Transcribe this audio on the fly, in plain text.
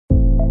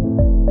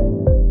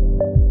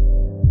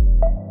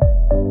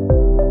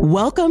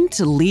Welcome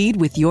to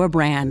Lead with Your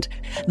Brand,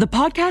 the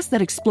podcast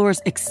that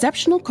explores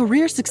exceptional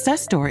career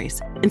success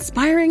stories,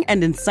 inspiring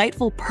and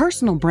insightful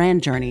personal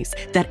brand journeys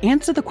that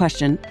answer the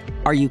question,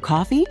 are you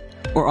coffee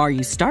or are you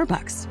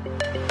Starbucks?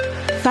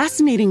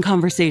 Fascinating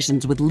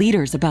conversations with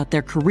leaders about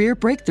their career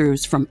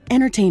breakthroughs from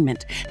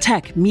entertainment,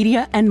 tech,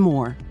 media, and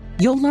more.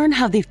 You'll learn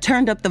how they've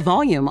turned up the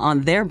volume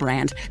on their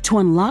brand to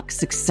unlock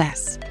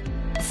success.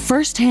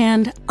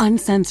 Firsthand,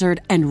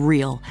 uncensored, and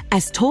real,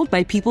 as told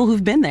by people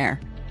who've been there.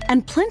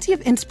 And plenty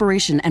of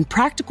inspiration and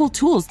practical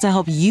tools to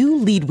help you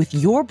lead with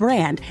your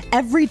brand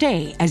every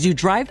day as you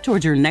drive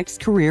towards your next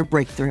career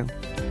breakthrough.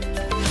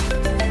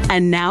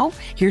 And now,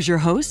 here's your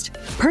host,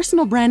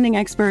 personal branding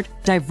expert,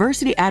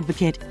 diversity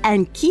advocate,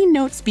 and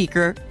keynote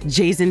speaker,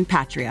 Jason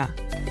Patria.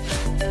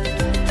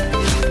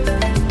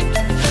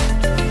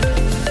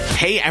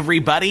 Hey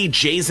everybody,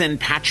 Jason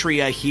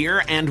Patria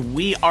here, and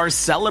we are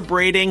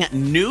celebrating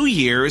New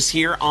Year's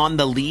here on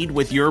the Lead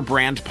with Your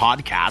Brand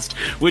podcast,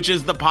 which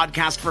is the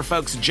podcast for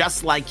folks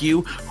just like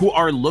you who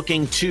are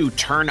looking to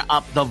turn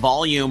up the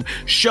volume,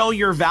 show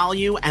your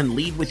value, and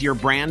lead with your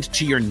brand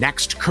to your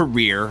next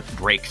career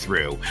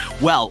breakthrough.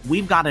 Well,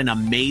 we've got an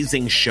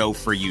amazing show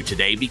for you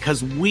today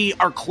because we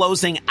are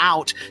closing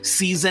out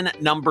season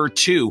number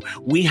 2.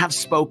 We have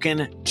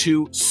spoken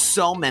to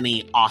so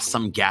many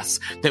awesome guests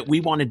that we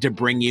wanted to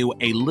bring you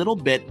a little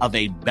bit of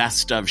a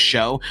best of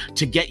show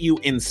to get you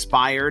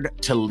inspired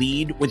to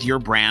lead with your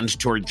brand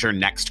towards your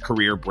next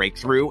career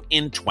breakthrough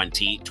in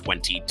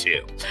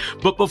 2022.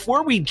 But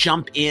before we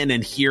jump in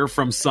and hear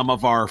from some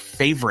of our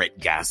favorite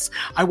guests,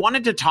 I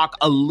wanted to talk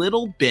a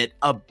little bit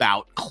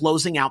about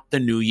closing out the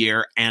new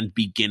year and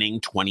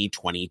beginning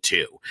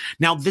 2022.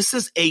 Now, this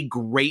is a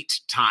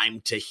great time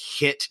to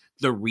hit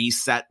the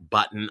reset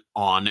button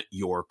on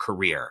your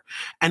career.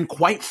 And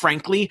quite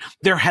frankly,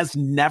 there has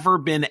never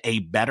been a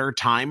better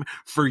time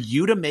for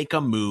you to make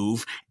a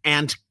move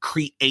and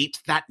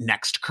create that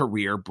next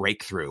career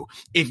breakthrough.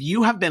 If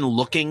you have been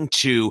looking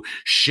to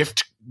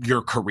shift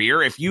your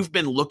career, if you've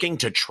been looking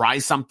to try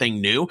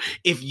something new,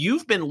 if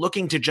you've been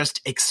looking to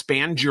just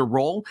expand your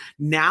role,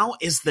 now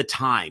is the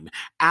time.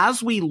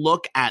 As we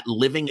look at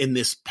living in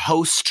this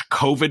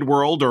post-COVID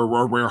world,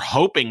 or we're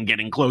hoping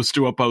getting close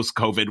to a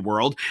post-COVID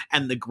world,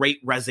 and the great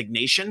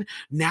resignation,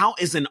 now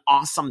is an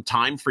awesome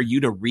time for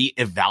you to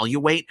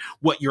reevaluate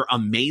what your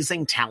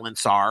amazing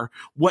talents are,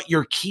 what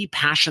your key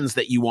passions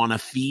that you want to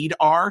feed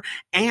are,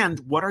 and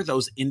what are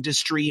those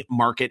industry,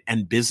 market,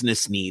 and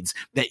business needs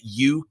that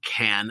you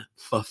can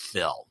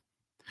fulfill.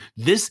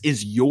 This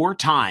is your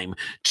time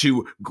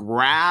to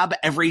grab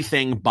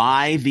everything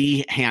by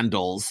the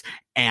handles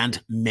and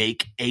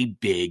make a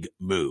big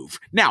move.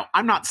 Now,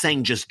 I'm not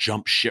saying just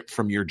jump ship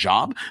from your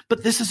job,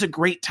 but this is a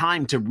great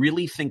time to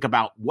really think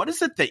about what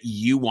is it that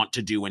you want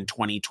to do in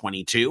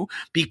 2022?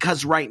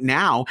 Because right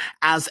now,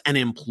 as an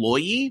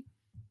employee,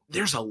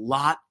 there's a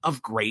lot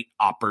of great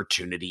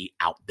opportunity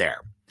out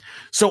there.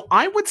 So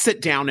I would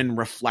sit down and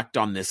reflect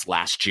on this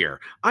last year.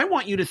 I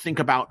want you to think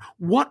about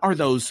what are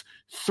those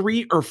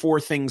 3 or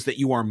 4 things that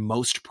you are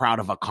most proud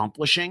of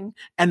accomplishing,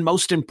 and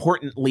most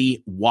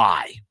importantly,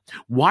 why?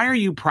 Why are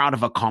you proud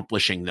of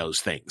accomplishing those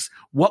things?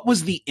 What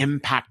was the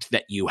impact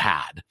that you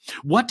had?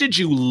 What did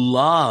you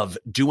love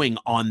doing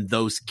on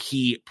those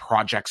key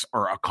projects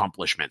or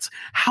accomplishments?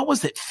 How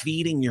was it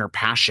feeding your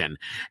passion?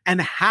 And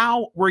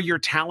how were your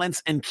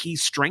talents and key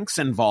strengths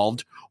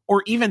involved?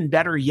 Or even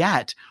better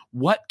yet,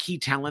 what key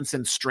talents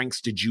and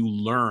strengths did you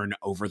learn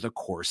over the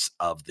course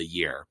of the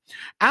year?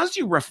 As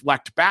you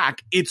reflect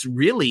back, it's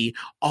really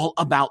all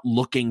about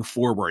looking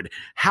forward.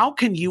 How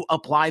can you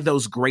apply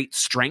those great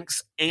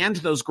strengths and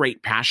those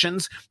great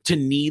passions to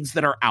needs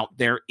that are out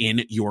there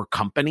in your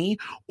company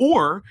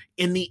or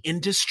in the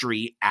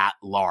industry at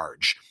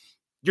large?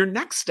 Your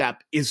next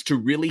step is to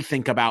really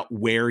think about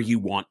where you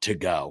want to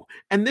go.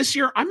 And this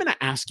year, I'm going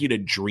to ask you to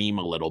dream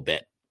a little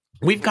bit.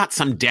 We've got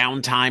some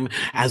downtime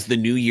as the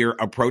new year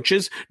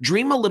approaches.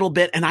 Dream a little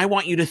bit, and I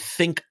want you to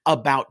think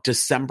about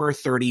December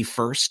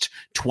 31st,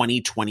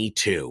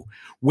 2022.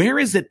 Where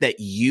is it that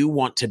you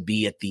want to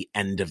be at the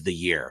end of the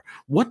year?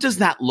 What does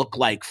that look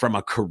like from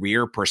a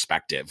career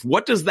perspective?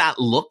 What does that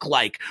look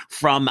like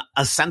from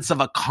a sense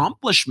of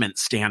accomplishment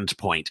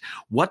standpoint?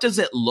 What does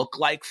it look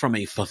like from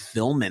a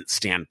fulfillment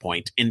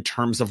standpoint in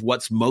terms of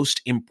what's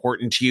most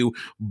important to you,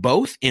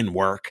 both in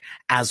work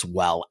as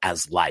well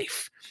as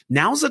life?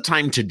 Now's the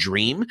time to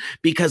dream,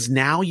 because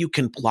now you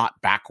can plot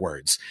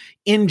backwards.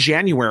 In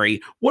January,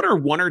 what are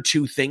 1 or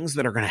 2 things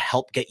that are going to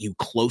help get you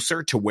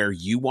closer to where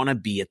you want to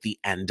be at the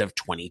end of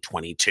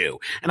 2022?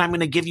 And I'm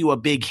going to give you a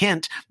big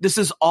hint. This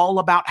is all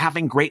about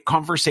having great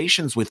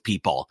conversations with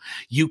people.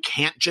 You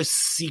can't just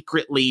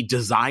secretly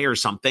desire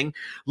something.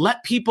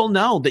 Let people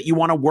know that you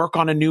want to work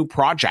on a new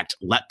project.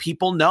 Let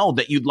people know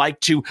that you'd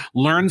like to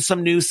learn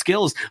some new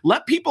skills.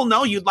 Let people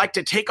know you'd like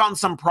to take on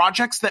some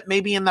projects that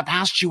maybe in the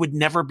past you would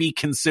never be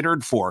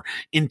considered for,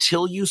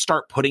 until you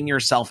start putting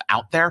yourself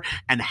out there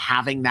and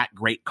having that that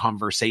great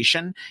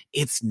conversation,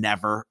 it's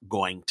never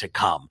going to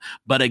come.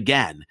 But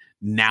again,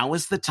 now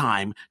is the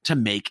time to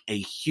make a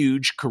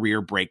huge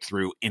career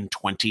breakthrough in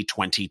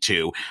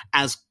 2022,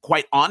 as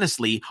quite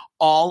honestly,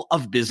 all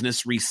of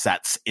business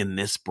resets in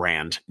this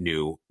brand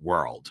new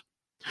world.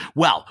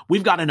 Well,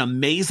 we've got an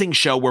amazing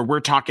show where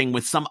we're talking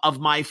with some of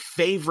my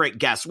favorite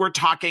guests. We're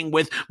talking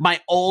with my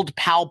old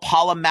pal,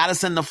 Paula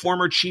Madison, the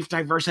former chief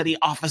diversity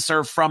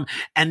officer from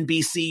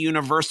NBC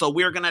Universal.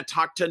 We're going to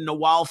talk to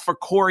Nawal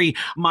Fakhoury,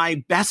 my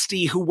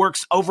bestie who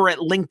works over at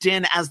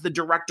LinkedIn as the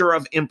director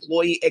of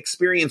employee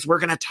experience. We're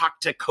going to talk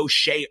to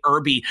Koshé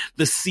Irby,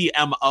 the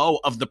CMO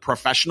of the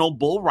Professional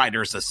Bull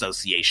Riders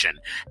Association.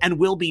 And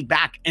we'll be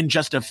back in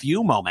just a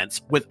few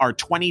moments with our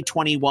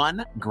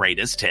 2021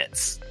 greatest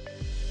hits.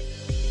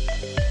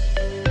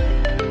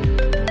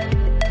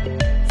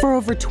 For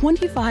over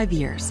 25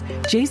 years,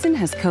 Jason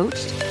has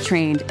coached,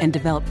 trained, and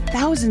developed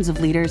thousands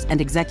of leaders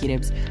and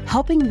executives,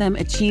 helping them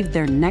achieve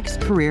their next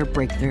career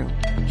breakthrough.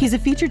 He's a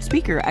featured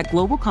speaker at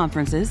global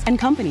conferences and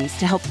companies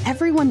to help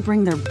everyone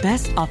bring their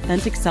best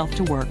authentic self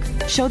to work,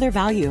 show their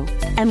value,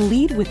 and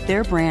lead with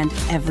their brand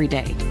every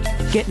day.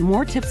 Get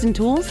more tips and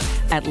tools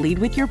at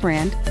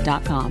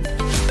leadwithyourbrand.com.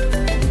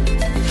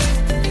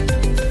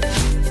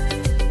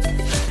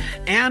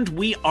 And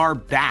we are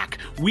back.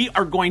 We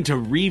are going to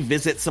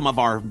revisit some of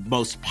our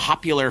most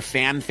popular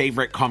fan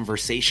favorite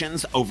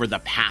conversations over the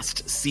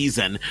past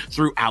season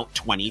throughout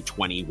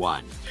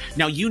 2021.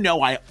 Now, you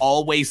know, I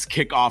always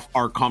kick off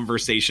our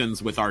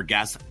conversations with our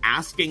guests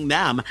asking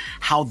them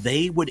how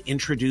they would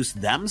introduce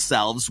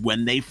themselves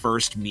when they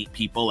first meet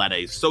people at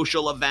a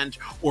social event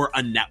or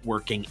a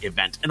networking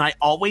event. And I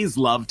always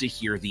love to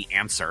hear the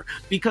answer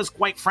because,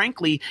 quite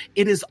frankly,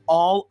 it is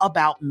all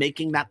about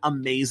making that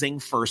amazing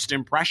first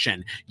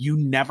impression.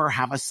 You never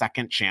have a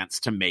second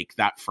chance to make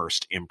that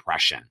first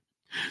impression.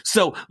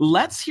 So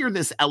let's hear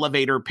this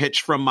elevator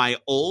pitch from my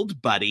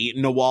old buddy,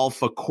 Nawal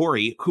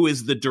Fakhoury, who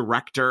is the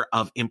director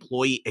of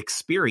employee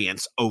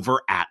experience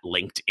over at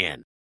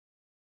LinkedIn.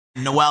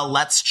 Nawal,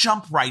 let's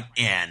jump right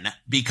in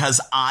because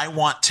I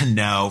want to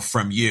know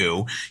from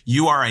you,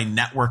 you are a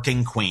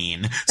networking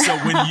queen. So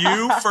when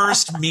you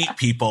first meet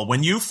people,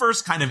 when you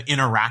first kind of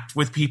interact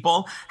with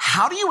people,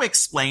 how do you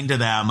explain to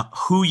them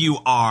who you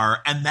are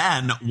and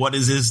then what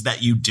it is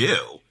that you do?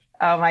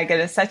 Oh my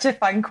goodness, such a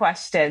fun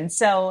question.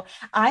 So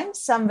I'm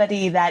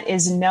somebody that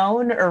is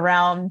known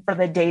around for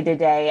the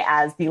day-to-day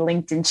as the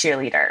LinkedIn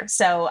cheerleader.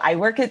 So I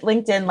work at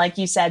LinkedIn, like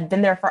you said,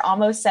 been there for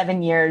almost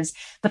 7 years,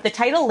 but the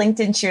title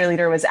LinkedIn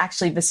cheerleader was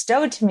actually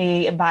bestowed to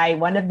me by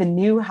one of the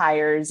new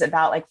hires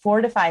about like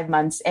 4 to 5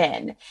 months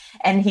in.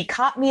 And he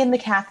caught me in the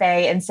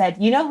cafe and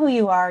said, you know who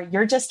you are?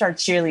 You're just our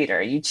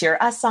cheerleader. You cheer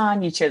us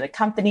on, you cheer the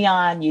company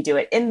on, you do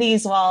it in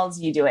these walls,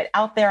 you do it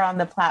out there on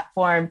the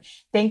platform.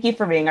 Thank you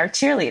for being our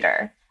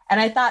cheerleader. And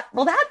I thought,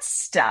 well, that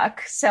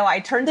stuck. So I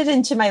turned it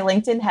into my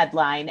LinkedIn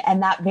headline,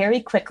 and that very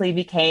quickly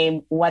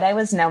became what I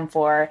was known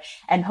for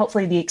and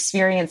hopefully the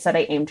experience that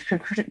I aimed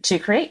to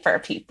create for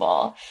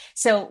people.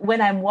 So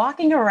when I'm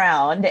walking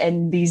around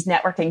in these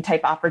networking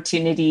type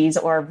opportunities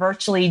or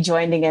virtually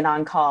joining in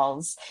on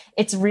calls,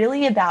 it's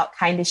really about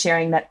kind of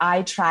sharing that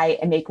I try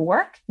and make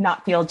work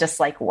not feel just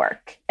like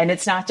work. And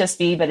it's not just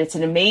me, but it's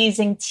an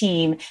amazing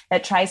team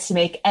that tries to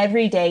make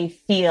every day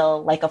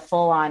feel like a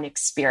full-on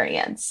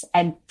experience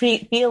and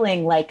feeling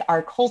like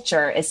our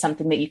culture is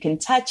something that you can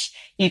touch,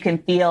 you can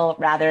feel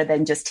rather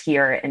than just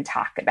hear and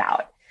talk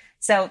about.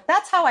 So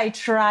that's how I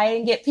try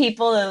and get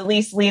people to at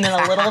least lean in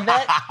a little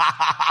bit.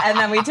 And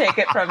then we take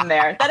it from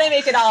there. Then I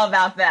make it all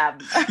about them.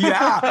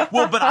 Yeah.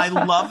 Well, but I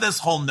love this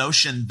whole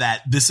notion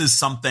that this is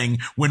something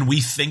when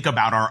we think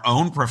about our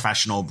own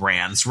professional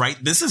brands, right?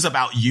 This is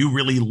about you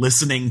really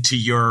listening to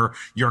your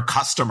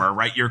customer,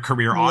 right? Your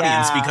career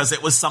audience, because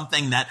it was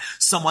something that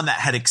someone that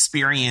had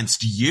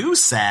experienced you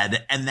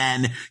said, and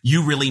then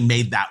you really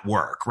made that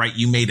work, right?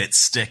 You made it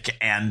stick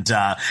and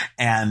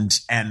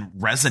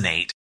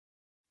resonate.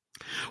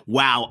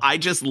 Wow, I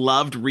just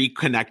loved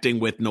reconnecting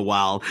with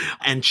Nawal.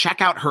 And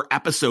check out her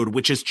episode,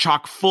 which is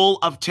chock full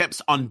of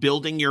tips on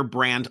building your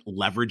brand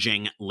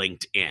leveraging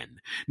LinkedIn.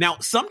 Now,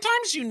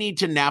 sometimes you need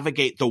to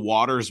navigate the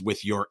waters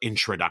with your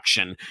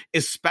introduction,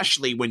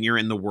 especially when you're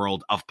in the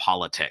world of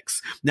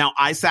politics. Now,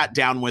 I sat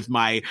down with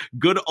my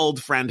good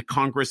old friend,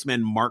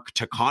 Congressman Mark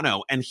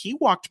Takano, and he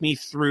walked me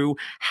through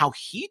how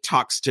he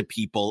talks to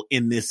people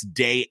in this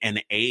day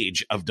and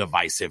age of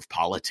divisive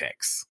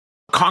politics.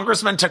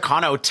 Congressman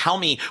Takano, tell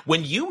me,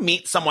 when you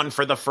meet someone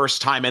for the first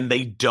time and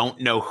they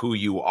don't know who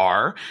you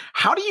are,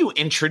 how do you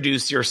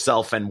introduce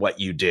yourself and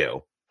what you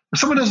do? If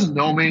someone doesn't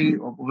know me,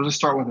 we'll just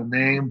start with a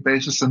name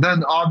basis, and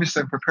then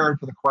obviously I'm prepared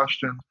for the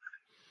question.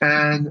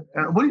 And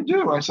what do you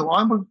do? I said,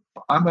 well,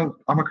 I'm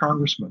a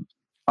congressman.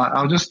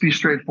 I'll just be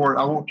straightforward.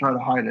 I won't try to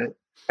hide it.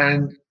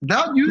 And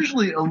that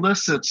usually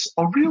elicits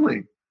a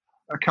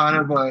kind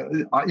of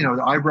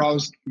the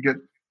eyebrows get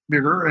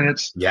bigger, and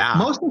it's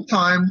most of the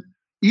time.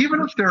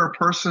 Even if they're a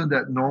person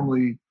that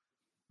normally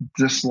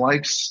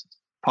dislikes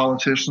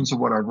politicians or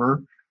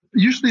whatever,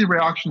 usually the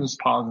reaction is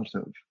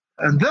positive.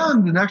 And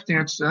then the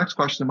next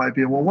question might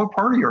be, well, what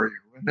party are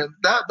you? And then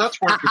that's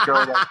where it could go.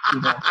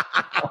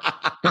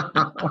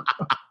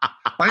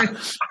 Like,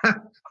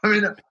 I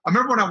mean, I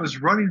remember when I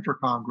was running for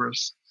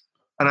Congress,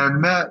 and I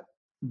met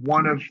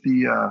one of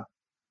the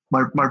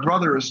my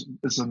brother is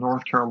in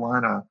North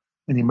Carolina,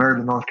 and he married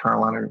a North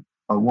Carolina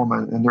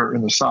woman, and they're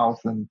in the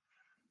South, and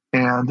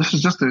this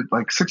is just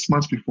like 6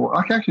 months before,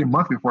 actually a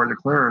month before I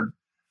declared,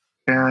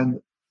 and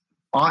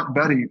Aunt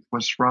Betty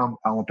was from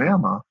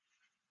Alabama,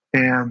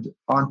 and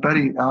Aunt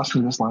Betty asked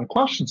me this line of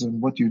questions,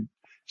 and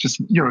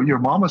your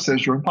mama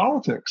says you're in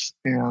politics,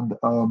 and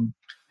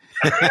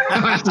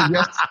I said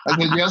yes. I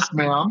said yes,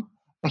 ma'am,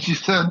 and she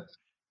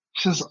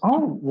says,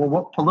 oh, well,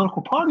 what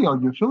political party are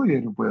you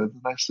affiliated with?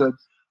 And I said,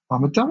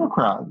 I'm a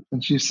Democrat,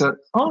 and she said,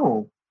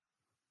 oh,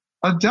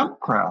 a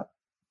Democrat.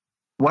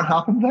 What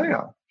happened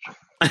there?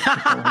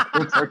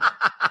 It's like,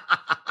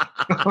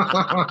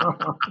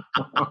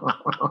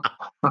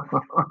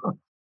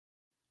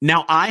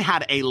 Now, I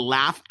had a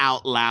laugh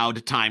out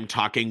loud time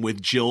talking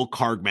with Jill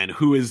Kargman,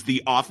 who is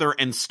the author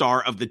and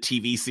star of the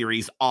TV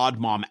series Odd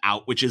Mom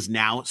Out, which is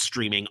now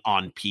streaming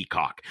on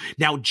Peacock.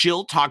 Now,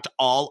 Jill talked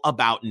all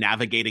about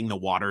navigating the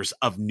waters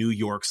of New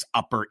York's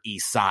Upper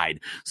East Side.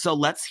 So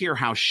let's hear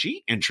how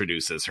she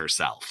introduces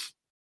herself.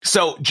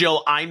 So,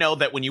 Jill, I know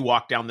that when you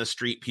walk down the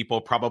street,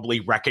 people probably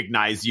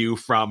recognize you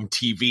from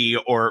TV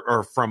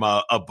or from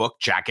a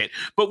book jacket.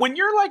 But when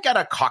you're like at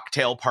a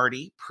cocktail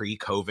party,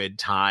 pre-COVID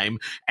time,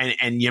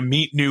 and you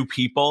meet new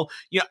people,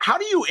 how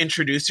do you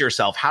introduce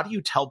yourself? How do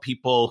you tell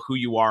people who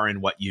you are and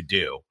what you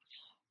do?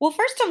 Well,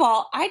 first of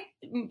all,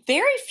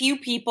 very few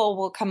people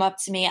will come up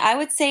to me. I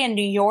would say in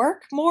New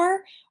York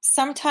more,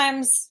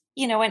 sometimes,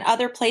 in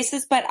other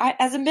places. But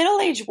as a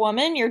middle-aged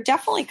woman, you're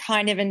definitely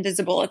kind of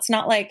invisible. It's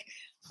not like,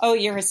 oh,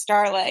 you're a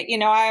starlet.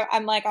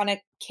 I'm like on a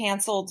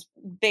canceled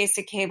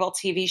basic cable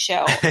TV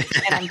show and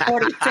I'm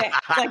 46.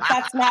 Like,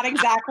 that's not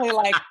exactly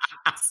like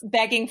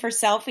begging for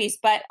selfies,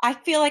 but I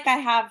feel like I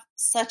have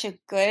such a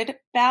good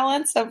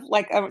balance of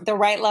like the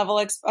right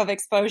level of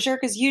exposure.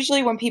 Cause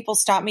usually when people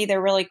stop me,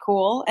 they're really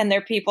cool and they're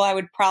people I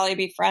would probably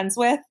be friends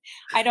with.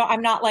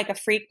 I'm not like a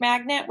freak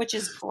magnet, which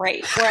is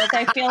great. Whereas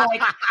I feel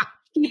like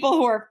people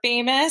who are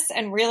famous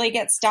and really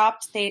get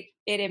stopped,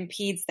 it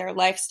impedes their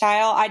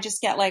lifestyle. I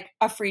just get like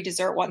a free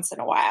dessert once in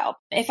a while.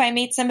 If I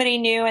meet somebody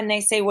new and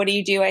they say, what do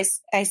you do? I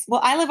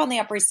live on the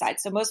Upper East Side.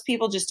 So most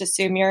people just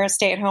assume you're a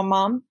stay-at-home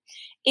mom.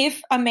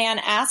 If a man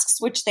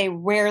asks, which they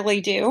rarely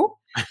do,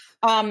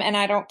 and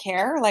I don't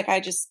care, like I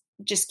just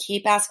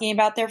keep asking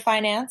about their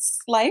finance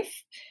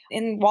life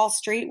in Wall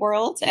Street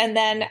world. And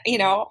then,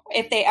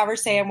 if they ever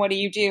say, and what do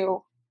you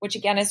do? Which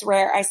again is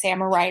rare. I say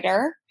I'm a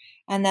writer.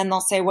 And then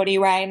they'll say, what do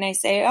you write? And I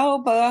say,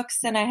 oh, books.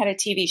 And I had a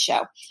TV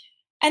show.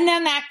 And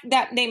then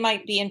that they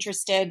might be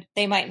interested.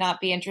 They might not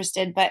be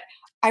interested, but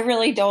I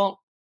really don't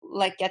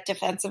like get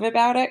defensive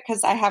about it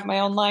because I have my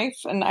own life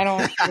and I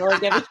don't really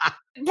give it.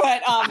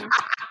 But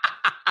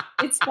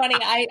it's funny.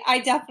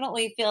 I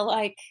definitely feel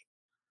like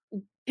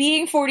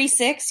being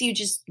 46, you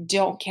just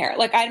don't care.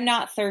 Like I'm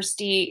not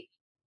thirsty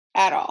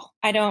at all.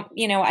 I don't,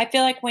 I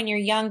feel like when you're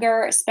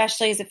younger,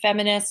 especially as a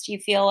feminist, you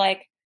feel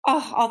like,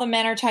 oh, all the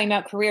men are talking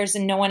about careers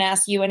and no one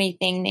asks you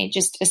anything. They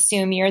just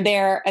assume you're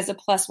there as a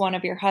plus one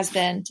of your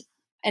husband.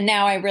 And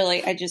now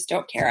I just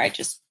don't care. I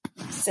just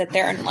sit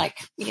there and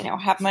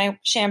have my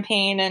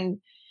champagne and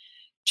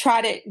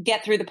try to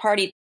get through the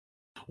party.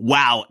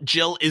 Wow,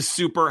 Jill is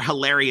super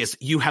hilarious.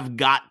 You have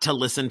got to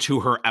listen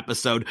to her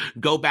episode.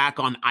 Go back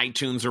on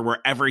iTunes or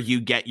wherever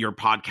you get your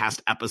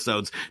podcast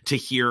episodes to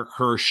hear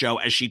her show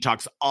as she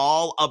talks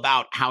all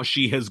about how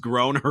she has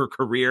grown her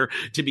career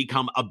to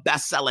become a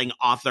best-selling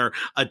author,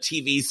 a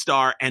TV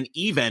star, and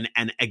even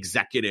an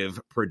executive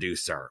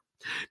producer.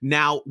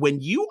 Now, when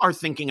you are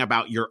thinking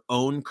about your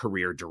own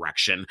career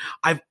direction,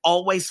 I've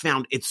always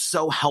found it's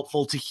so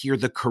helpful to hear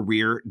the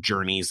career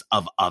journeys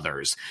of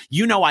others.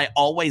 I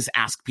always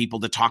ask people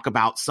to talk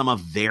about some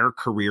of their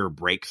career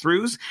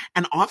breakthroughs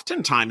and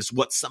oftentimes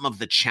what some of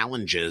the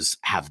challenges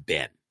have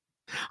been.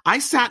 I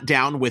sat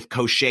down with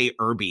Koshé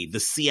Irby, the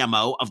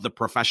CMO of the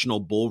Professional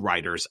Bull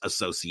Riders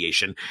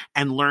Association,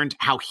 and learned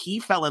how he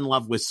fell in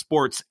love with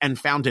sports and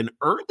found an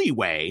early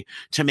way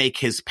to make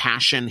his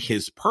passion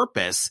his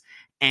purpose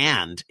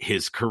and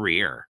his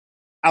career.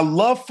 I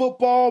love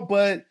football,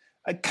 but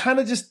I kind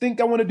of just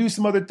think I want to do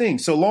some other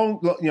things.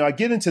 So I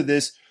get into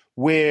this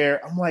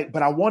where I'm like,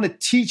 but I want to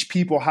teach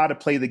people how to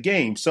play the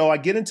game. So I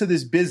get into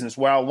this business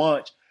where I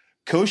launch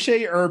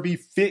Koshé Irby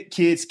Fit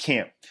Kids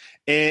Camp.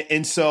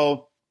 And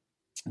so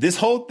this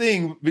whole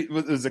thing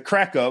was a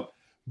crack up.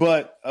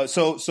 But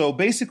so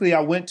basically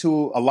I went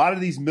to a lot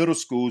of these middle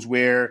schools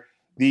where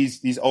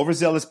these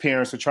overzealous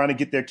parents are trying to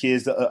get their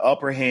kids the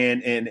upper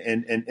hand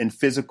in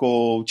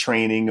physical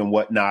training and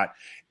whatnot.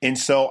 And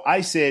so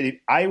I said,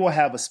 I will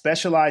have a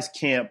specialized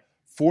camp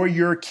for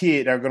your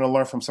kid that are going to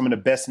learn from some of the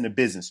best in the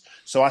business.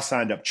 So I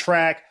signed up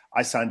track,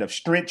 I signed up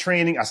strength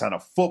training, I signed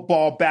up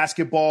football,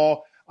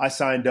 basketball, I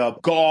signed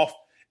up golf.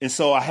 And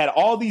so I had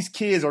all these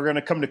kids are going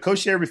to come to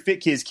Koshé Irby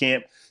Fit Kids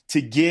Camp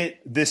to get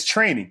this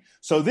training.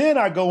 So then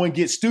I go and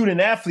get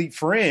student athlete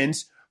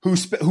friends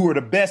who are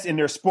the best in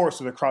their sports.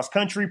 So the cross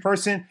country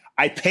person,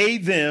 I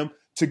paid them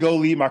to go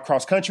lead my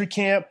cross country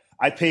camp.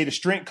 I paid a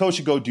strength coach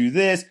to go do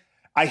this.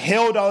 I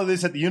held all of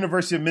this at the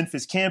University of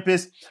Memphis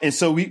campus. And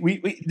so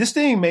we this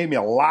thing made me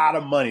a lot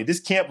of money. This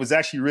camp was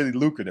actually really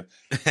lucrative.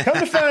 Come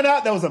to find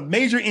out, that was a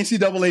major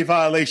NCAA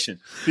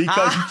violation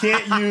because you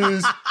can't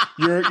use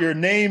your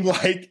name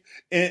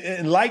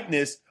and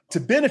likeness to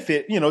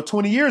benefit,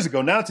 20 years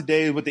ago. Now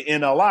today with the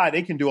NLI,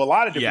 they can do a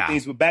lot of different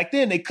things, but back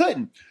then they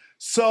couldn't.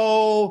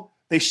 So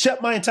they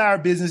shut my entire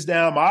business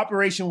down. My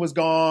operation was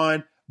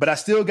gone, but I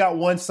still got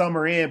one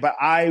summer in, but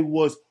I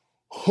was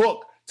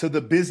hooked to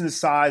the business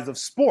side of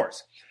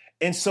sports.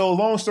 And so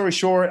long story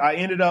short, I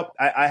ended up,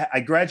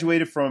 I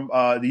graduated from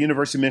the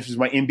University of Memphis,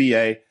 my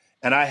MBA,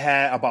 and I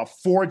had about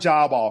 4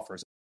 job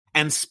offers.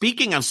 And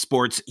speaking of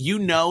sports, you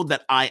know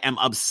that I am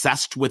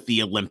obsessed with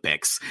the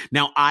Olympics.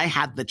 Now, I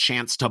had the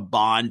chance to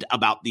bond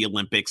about the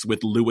Olympics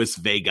with Luis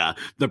Vega,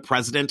 the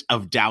president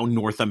of Dow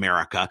North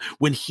America,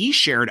 when he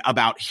shared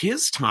about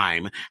his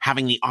time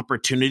having the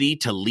opportunity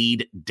to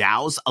lead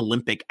Dow's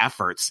Olympic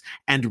efforts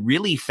and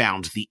really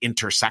found the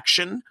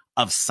intersection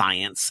of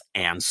science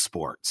and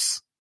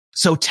sports.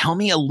 So tell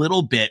me a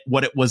little bit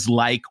what it was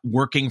like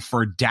working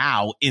for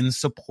Dow in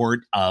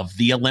support of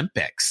the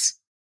Olympics.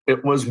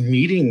 It was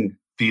meeting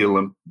the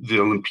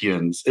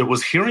Olympians. It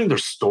was hearing their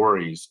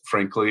stories,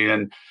 frankly,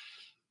 and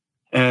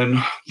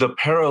the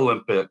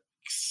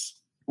Paralympics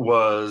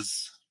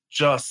was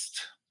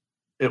just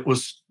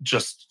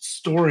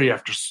story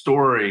after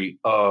story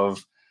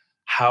of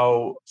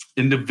how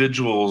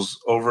individuals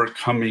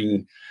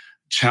overcoming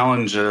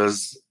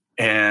challenges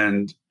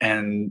and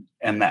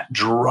that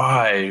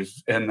drive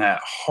and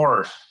that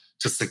heart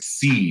to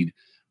succeed.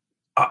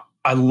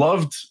 I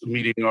loved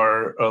meeting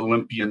our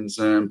Olympians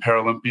and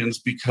Paralympians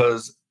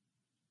because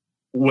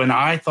when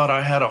I thought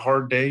I had a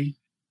hard day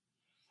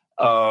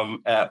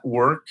at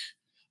work,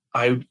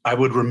 I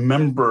would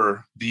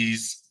remember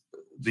these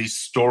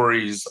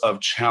stories of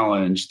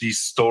challenge, these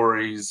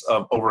stories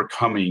of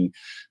overcoming,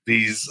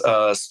 these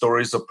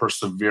stories of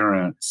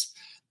perseverance,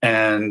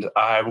 and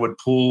I would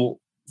pull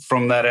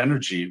from that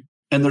energy.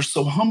 And they're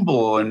so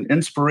humble and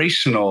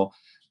inspirational,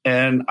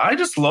 and I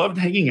just loved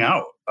hanging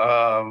out.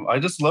 I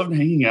just loved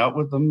hanging out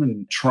with them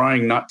and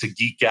trying not to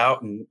geek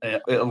out. And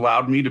it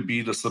allowed me to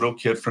be this little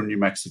kid from New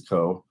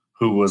Mexico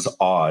who was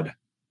odd.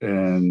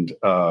 And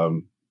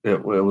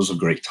it was a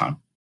great time.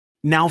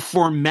 Now,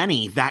 for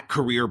many, that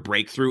career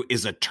breakthrough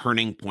is a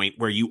turning point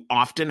where you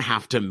often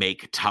have to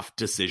make tough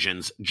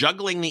decisions,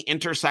 juggling the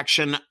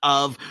intersection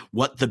of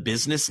what the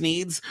business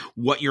needs,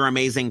 what your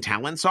amazing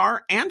talents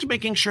are, and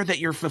making sure that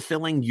you're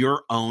fulfilling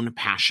your own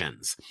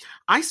passions.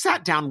 I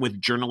sat down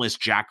with journalist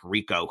Jack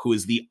Rico, who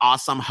is the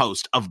awesome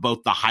host of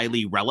both the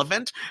Highly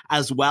Relevant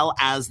as well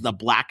as the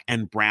Black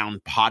and Brown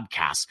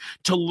podcast,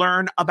 to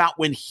learn about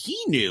when he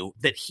knew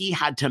that he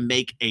had to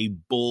make a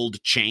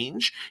bold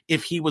change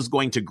if he was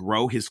going to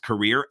grow his career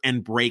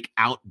and break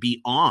out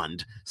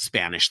beyond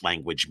Spanish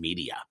language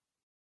media.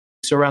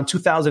 So around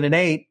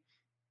 2008,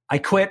 I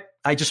quit.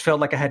 I just felt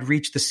like I had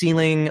reached the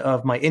ceiling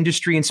of my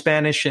industry in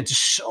Spanish. And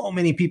so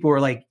many people were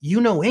like, you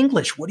know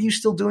English. What are you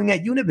still doing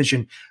at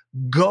Univision?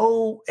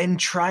 Go and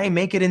try and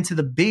make it into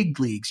the big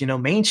leagues,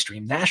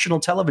 mainstream, national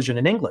television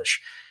in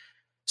English.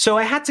 So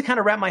I had to kind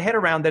of wrap my head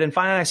around that. And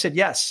finally I said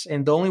yes.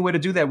 And the only way to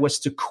do that was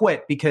to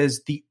quit,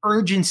 because the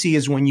urgency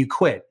is when you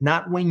quit,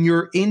 not when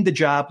you're in the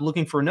job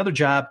looking for another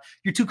job.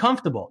 You're too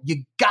comfortable.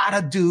 You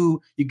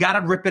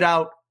gotta rip it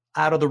out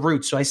of the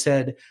root. So I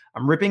said,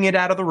 I'm ripping it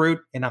out of the root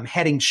and I'm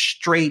heading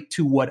straight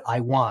to what I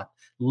want.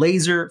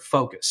 Laser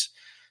focus.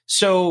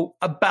 So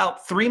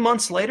about 3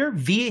 months later,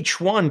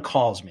 VH1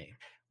 calls me.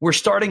 We're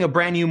starting a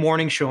brand new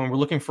morning show and we're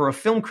looking for a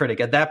film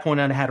critic. At that point,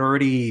 I had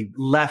already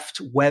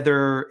left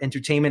weather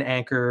entertainment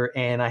anchor,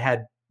 and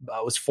I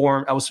was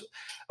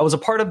a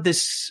part of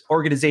this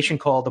organization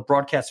called the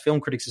Broadcast Film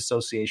Critics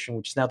Association,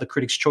 which is now the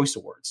Critics' Choice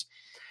Awards.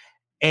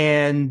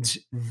 And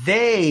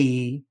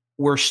they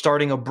were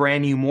starting a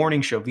brand new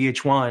morning show,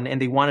 VH1,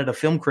 and they wanted a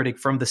film critic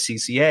from the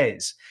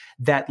CCAs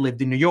that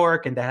lived in New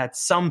York and that had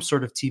some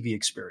sort of TV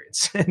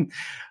experience. And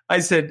I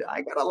said,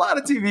 I got a lot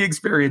of TV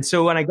experience.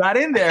 So when I got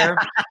in there,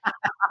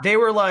 they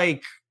were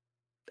like,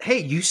 hey,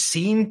 you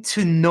seem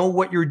to know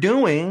what you're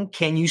doing.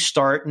 Can you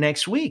start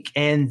next week?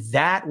 And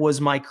that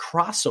was my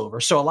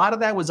crossover. So a lot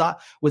of that was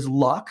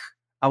luck.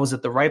 I was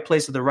at the right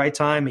place at the right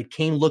time. It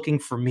came looking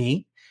for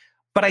me,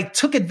 but I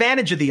took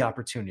advantage of the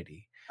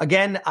opportunity.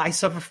 Again, I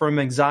suffer from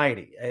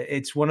anxiety.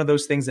 It's one of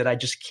those things that I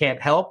just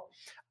can't help.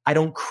 I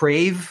don't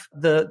crave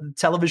the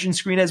television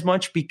screen as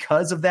much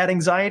because of that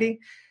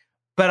anxiety,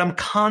 but I'm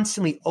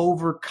constantly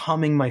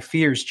overcoming my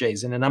fears,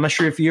 Jason. And I'm not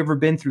sure if you've ever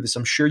been through this.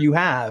 I'm sure you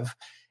have.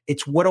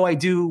 It's what do I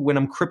do when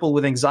I'm crippled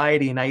with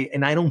anxiety and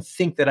I don't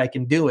think that I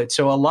can do it.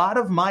 So a lot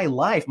of my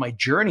life, my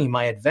journey,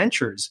 my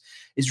adventures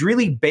is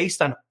really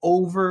based on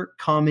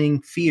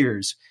overcoming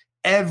fears.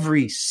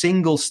 Every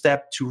single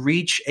step to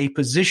reach a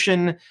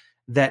position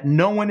that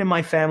no one in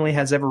my family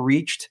has ever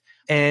reached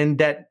and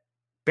that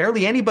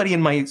barely anybody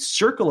in my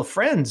circle of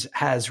friends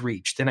has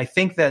reached. And I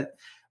think that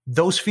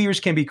those fears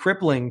can be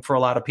crippling for a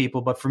lot of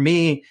people. But for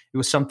me, it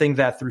was something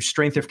that through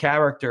strength of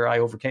character, I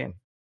overcame.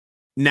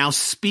 Now,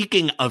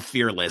 speaking of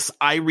fearless,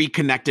 I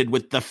reconnected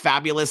with the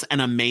fabulous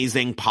and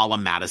amazing Paula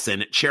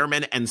Madison,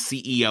 chairman and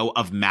CEO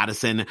of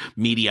Madison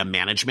Media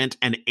Management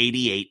and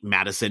 88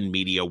 Madison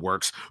Media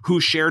Works, who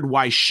shared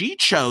why she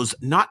chose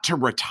not to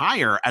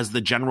retire as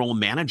the general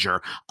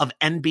manager of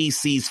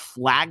NBC's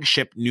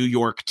flagship New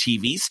York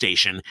TV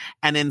station,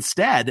 and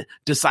instead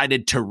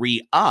decided to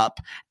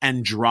re-up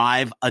and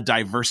drive a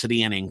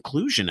diversity and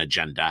inclusion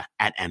agenda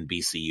at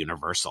NBC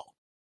Universal.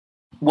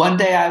 One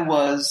day I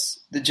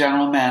was the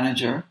general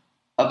manager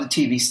of the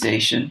TV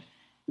station.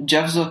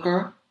 Jeff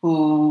Zucker,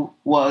 who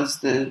was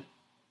the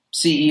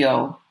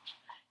CEO,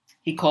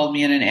 he called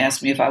me in and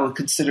asked me if I would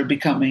consider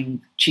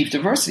becoming chief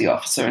diversity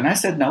officer. And I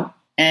said no.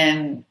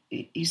 And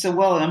he said,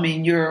 well, I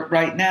mean, you're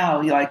right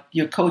now,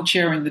 you're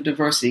co-chairing the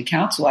diversity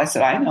council. I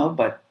said, I know,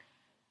 but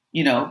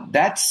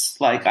that's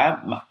like,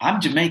 I'm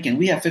Jamaican.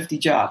 We have 50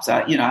 jobs.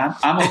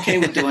 I'm okay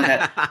with doing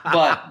that.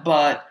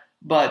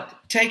 But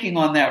taking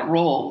on that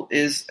role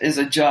is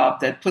a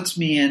job that puts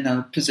me in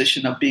a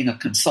position of being a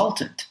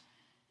consultant.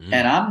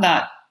 And I'm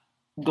not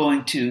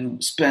going to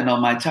spend all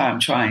my time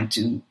trying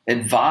to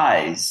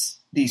advise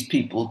these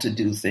people to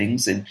do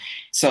things. And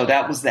so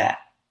that was that.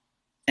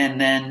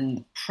 And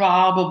then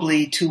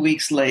probably 2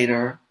 weeks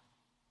later,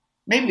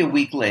 maybe a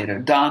week later,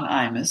 Don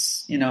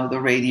Imus, the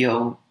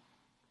radio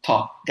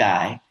talk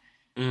guy,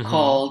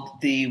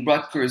 called the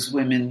Rutgers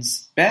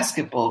women's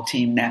basketball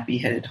team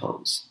Nappy-Headed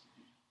Hose.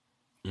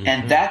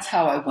 And that's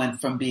how I went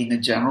from being a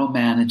general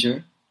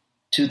manager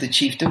to the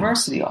chief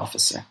diversity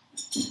officer.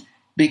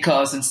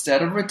 Because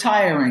instead of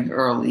retiring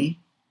early,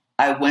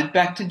 I went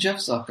back to Jeff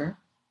Zucker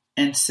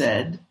and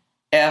said,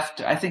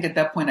 I think at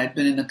that point I'd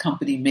been in the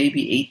company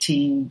maybe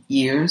 18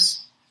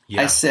 years.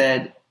 Yeah. I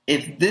said,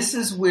 if this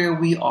is where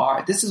we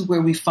are, this is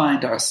where we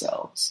find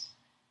ourselves,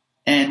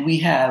 and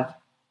we have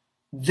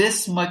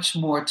this much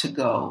more to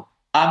go,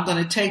 I'm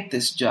going to take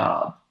this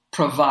job,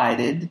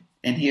 provided,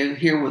 and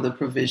here were the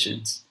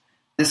provisions.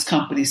 This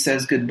company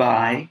says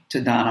goodbye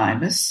to Don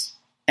Imus,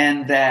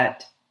 and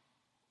that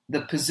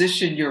the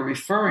position you're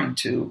referring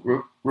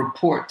to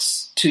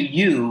reports to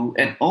you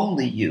and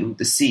only you,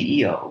 the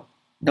CEO.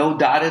 No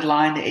dotted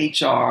line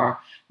to HR,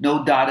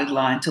 no dotted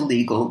line to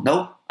legal.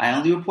 Nope, I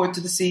only report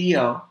to the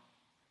CEO.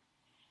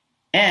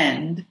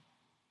 And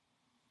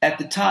at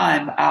the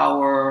time,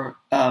 our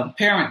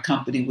parent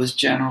company was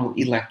General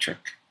Electric.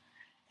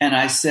 And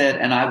I said,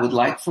 and I would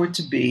like for it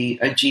to be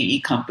a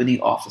GE company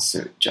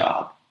officer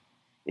job.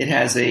 It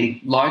has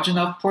a large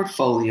enough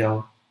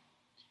portfolio.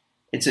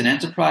 It's an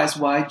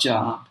enterprise-wide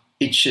job.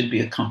 It should be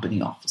a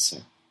company officer.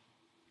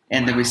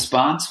 And the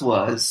response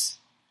was,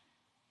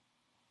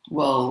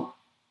 well,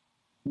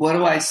 what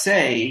do I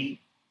say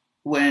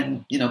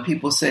when,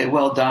 people say,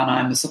 well, Don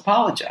Imus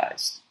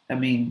apologized? I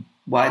mean,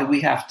 why do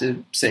we have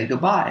to say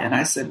goodbye? And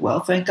I said,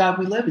 well, thank God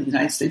we live in the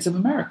United States of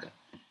America.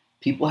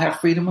 People have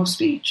freedom of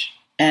speech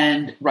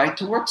and right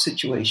to work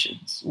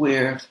situations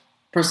where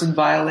person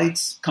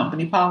violates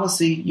company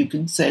policy, you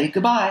can say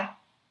goodbye.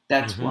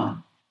 That's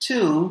one.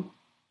 Two,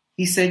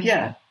 he said,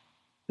 yeah,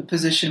 the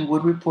position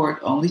would report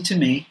only to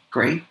me.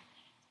 Great.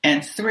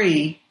 And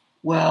three,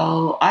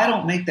 well, I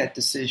don't make that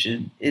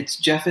decision. It's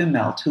Jeff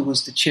Immelt, who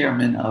was the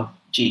chairman of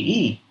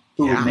GE,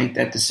 who would make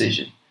that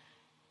decision.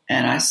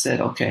 And I said,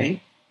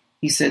 okay.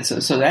 He said,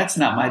 so that's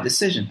not my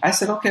decision. I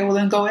said, okay, well,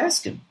 then go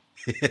ask him.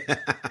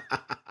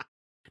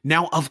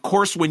 Now, of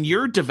course, when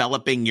you're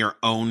developing your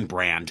own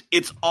brand,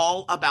 it's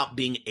all about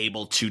being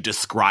able to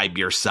describe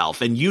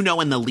yourself. And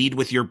in the Lead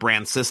with Your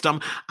Brand system,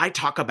 I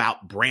talk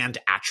about brand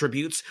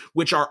attributes,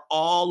 which are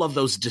all of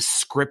those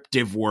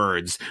descriptive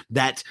words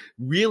that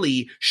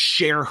really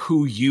share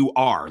who you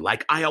are.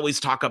 Like I always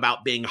talk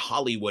about being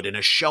Hollywood and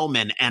a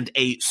showman and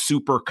a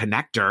super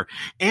connector.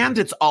 And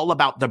it's all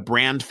about the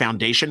brand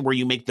foundation where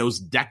you make those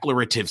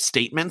declarative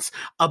statements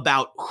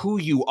about who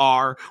you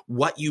are,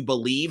 what you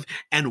believe,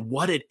 and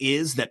what it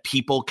is that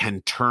people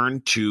can turn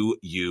to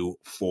you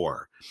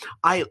for.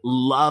 I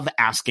love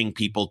asking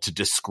people to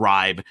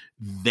describe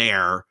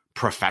their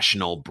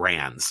professional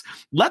brands.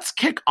 Let's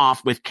kick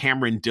off with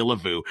Cameron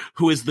Dillevu,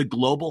 who is the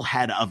global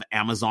head of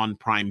Amazon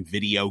Prime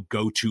Video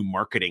go-to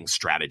marketing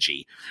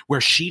strategy,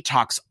 where she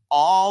talks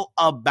all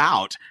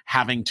about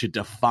having to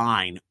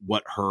define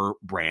what her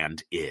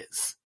brand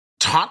is.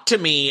 Talk to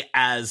me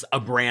as a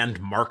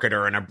brand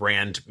marketer and a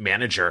brand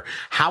manager.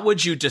 How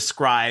would you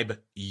describe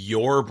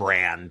your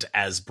brand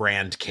as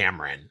Brand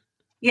Cameron?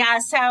 Yeah,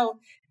 so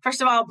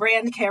first of all,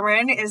 Brand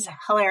Cameron is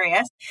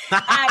hilarious. So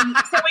when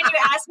you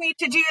asked me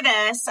to do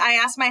this, I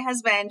asked my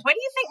husband, what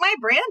do you think my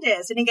brand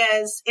is? And he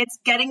goes, it's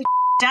getting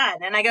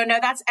done. And I go, no,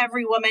 that's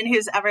every woman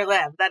who's ever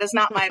lived. That is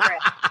not my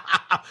brand.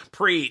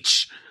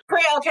 Preach.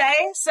 Okay.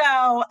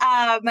 So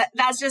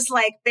that's just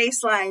like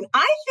baseline.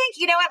 I think,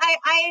 you know what,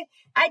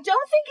 I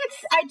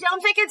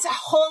don't think it's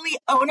wholly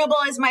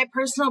ownable as my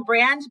personal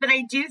brand, but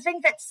I do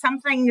think that's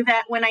something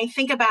that when I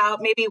think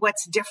about maybe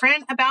what's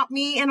different about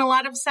me in a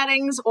lot of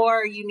settings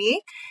or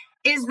unique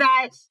is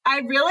that I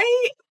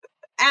really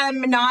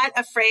am not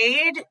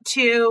afraid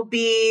to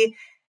be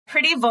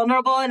pretty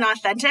vulnerable and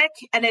authentic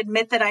and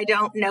admit that I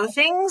don't know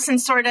things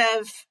and sort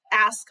of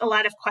ask a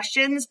lot of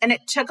questions. And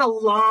it took a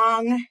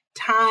long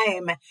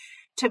time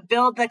to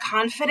build the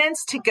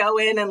confidence to go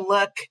in and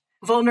look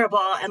vulnerable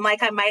and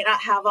like I might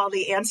not have all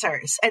the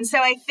answers. And so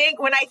I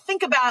think when I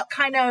think about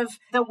kind of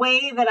the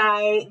way that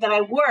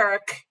I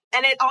work,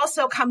 and it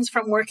also comes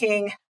from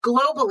working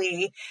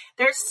globally,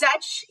 there's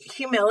such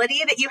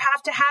humility that you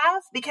have to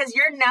have because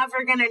you're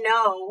never going to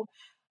know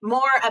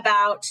more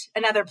about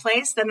another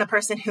place than the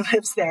person who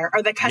lives there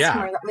or the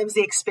customer that lives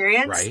the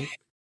experience. Right.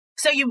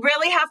 So you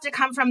really have to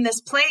come from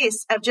this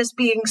place of just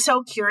being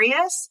so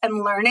curious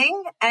and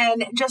learning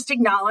and just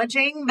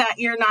acknowledging that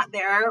you're not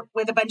there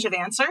with a bunch of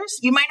answers.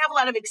 You might have a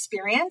lot of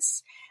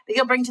experience that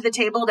you'll bring to the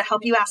table to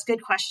help you ask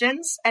good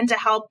questions and to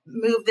help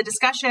move the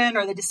discussion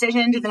or the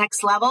decision to the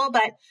next level,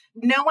 but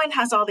no one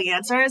has all the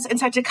answers. And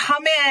so to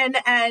come in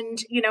and,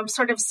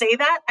 sort of say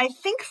that, I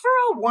think for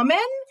a woman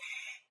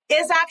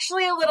is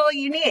actually a little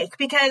unique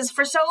because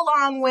for so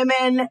long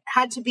women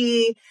had to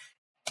be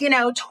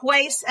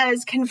twice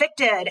as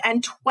convicted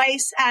and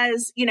twice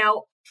as,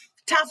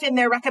 tough in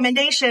their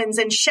recommendations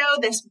and show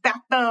this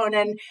backbone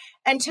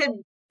and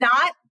to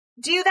not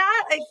do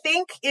that, I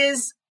think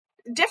is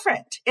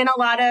different in a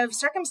lot of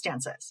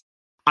circumstances.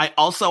 I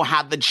also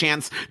had the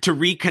chance to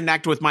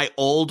reconnect with my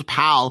old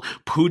pal,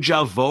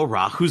 Pooja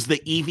Vora, who's the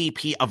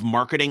EVP of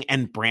Marketing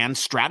and Brand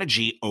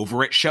Strategy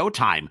over at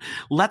Showtime.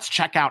 Let's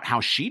check out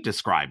how she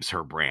describes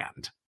her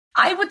brand.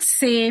 I would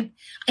say,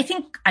 I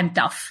think I'm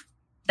tough.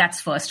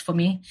 That's first for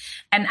me.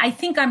 And I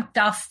think I'm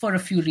tough for a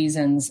few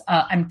reasons.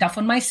 I'm tough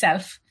on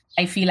myself.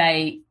 I feel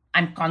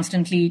I'm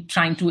constantly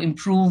trying to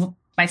improve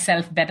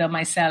myself, better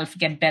myself,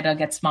 get better,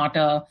 get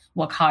smarter,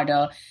 work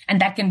harder.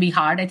 And that can be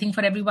hard, I think,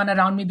 for everyone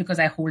around me because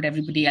I hold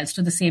everybody else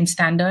to the same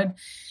standard.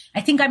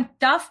 I think I'm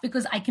tough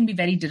because I can be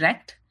very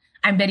direct.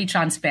 I'm very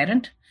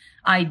transparent.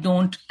 I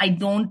don't,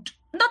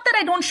 not that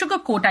I don't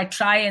sugarcoat. I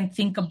try and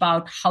think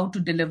about how to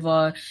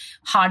deliver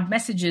hard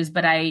messages,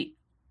 but I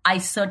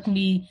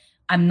certainly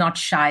I'm not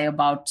shy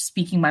about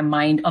speaking my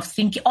mind of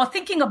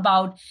thinking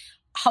about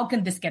how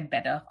can this get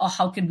better or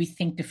how can we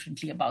think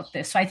differently about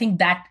this. So I think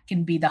that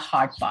can be the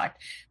hard part.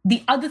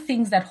 The other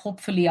things that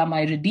hopefully are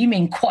my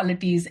redeeming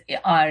qualities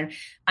are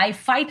I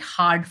fight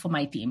hard for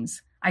my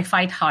teams. I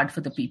fight hard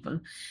for the people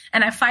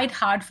and I fight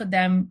hard for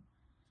them.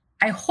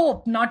 I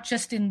hope not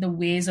just in the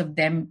ways of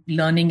them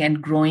learning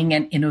and growing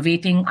and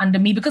innovating under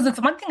me, because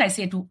the one thing I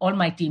say to all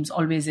my teams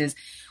always is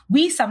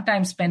we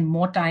sometimes spend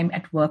more time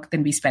at work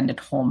than we spend at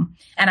home.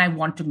 And I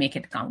want to make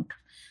it count.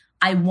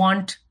 I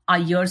want our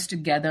years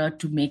together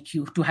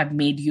to have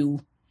made you,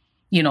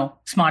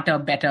 smarter,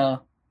 better,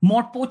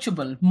 more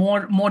poachable,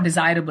 more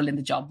desirable in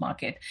the job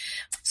market.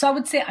 So I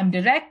would say I'm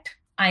direct.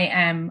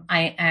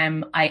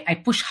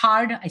 I push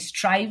hard. I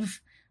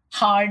strive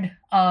hard.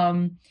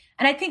 And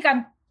I think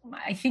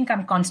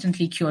I'm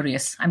constantly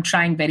curious. I'm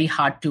trying very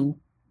hard to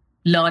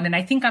learn. And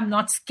I think I'm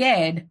not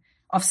scared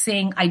of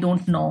saying, I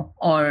don't know,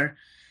 or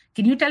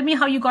can you tell me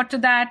how you got to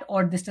that?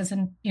 Or this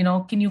doesn't,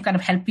 can you kind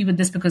of help me with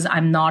this? Because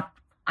I'm not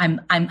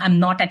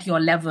at your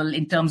level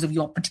in terms of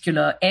your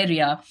particular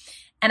area.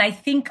 And I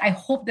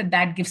hope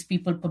that gives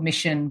people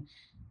permission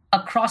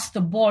across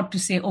the board to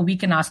say, oh, we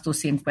can ask those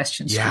same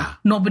questions. Yeah. Too.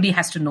 Nobody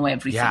has to know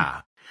everything.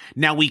 Yeah.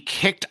 Now, we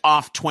kicked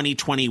off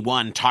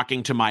 2021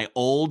 talking to my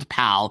old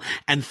pal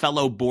and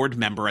fellow board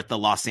member at the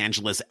Los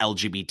Angeles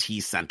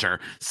LGBT Center,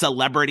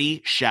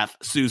 celebrity chef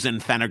Susan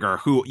Theniger,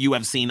 who you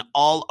have seen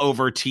all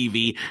over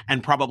TV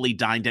and probably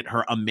dined at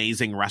her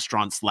amazing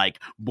restaurants like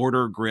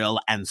Border Grill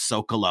and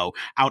Socolo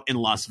out in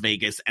Las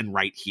Vegas and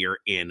right here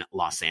in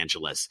Los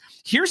Angeles.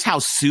 Here's how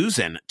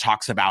Susan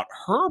talks about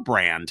her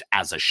brand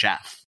as a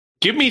chef.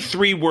 Give me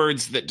 3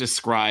 words that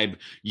describe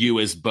you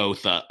as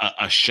both a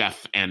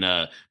chef and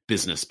a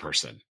business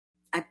person.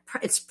 I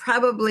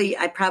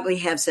probably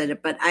have said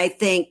it, but I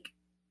think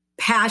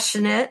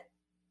passionate,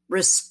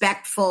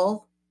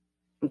 respectful,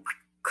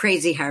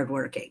 crazy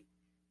hardworking.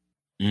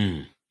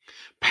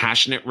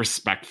 Passionate,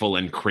 respectful,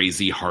 and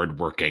crazy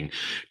hardworking.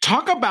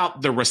 Talk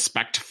about the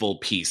respectful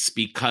piece,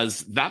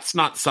 because that's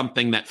not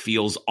something that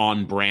feels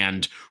on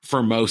brand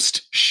for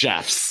most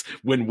chefs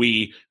when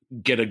we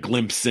get a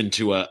glimpse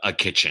into a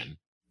kitchen.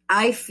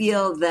 I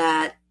feel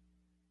that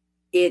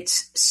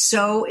it's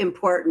so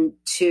important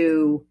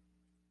to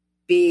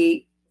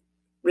be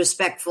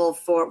respectful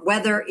for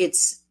whether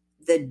it's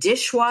the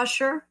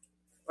dishwasher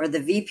or the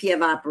VP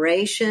of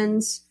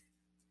operations,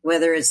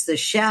 whether it's the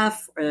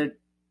chef or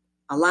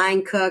a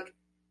line cook,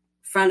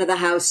 front of the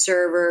house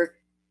server,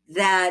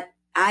 that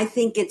I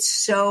think it's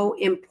so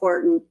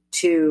important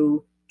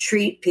to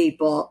treat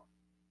people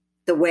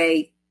the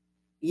way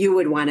you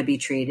would want to be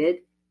treated.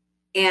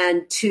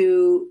 And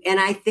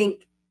I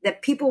think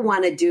that people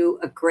want to do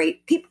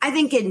I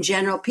think in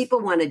general, people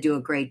want to do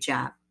a great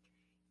job.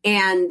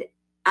 And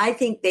I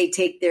think they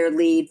take their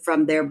lead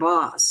from their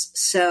boss.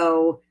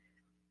 So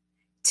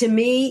to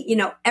me,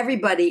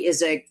 everybody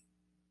is a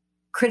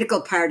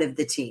critical part of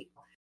the team.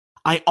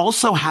 I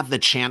also had the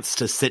chance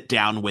to sit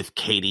down with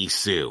Katie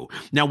Sue.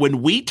 Now,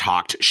 when we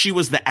talked, she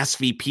was the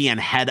SVP and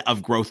head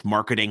of growth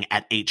marketing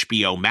at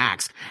HBO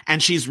Max,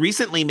 and she's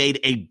recently made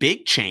a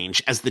big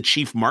change as the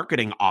chief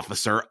marketing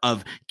officer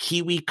of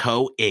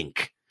KiwiCo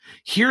Inc.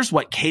 Here's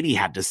what Katie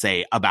had to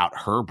say about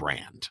her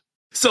brand.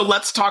 So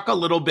let's talk a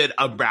little bit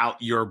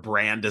about your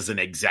brand as an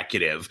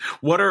executive.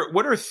 What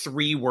are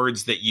 3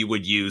 words that you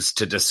would use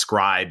to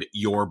describe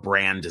your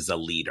brand as a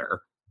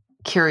leader?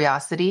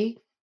 Curiosity.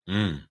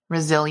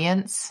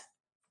 Resilience,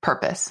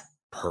 purpose.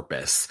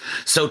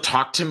 So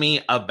talk to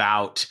me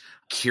about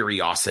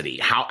curiosity.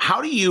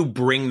 How do you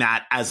bring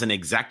that as an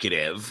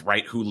executive,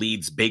 right, who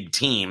leads big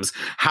teams?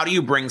 How do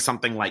you bring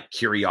something like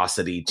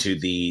curiosity to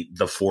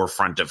the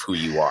forefront of who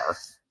you are?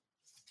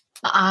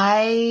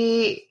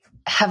 I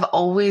have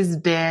always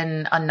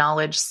been a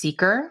knowledge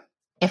seeker.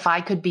 If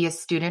I could be a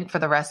student for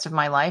the rest of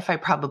my life, I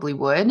probably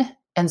would.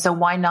 And so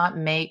why not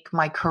make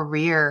my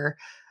career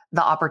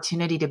the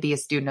opportunity to be a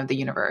student of the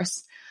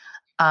universe?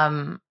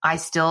 I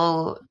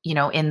still,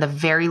 in the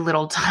very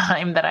little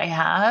time that I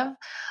have,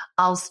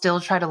 I'll still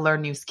try to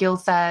learn new skill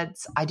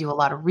sets. I do a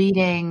lot of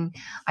reading.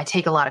 I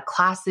take a lot of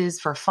classes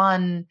for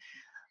fun.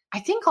 I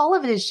think all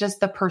of it is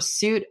just the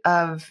pursuit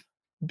of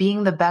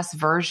being the best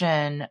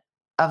version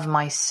of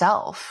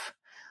myself.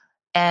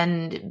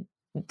 And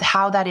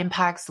how that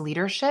impacts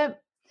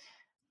leadership,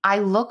 I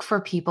look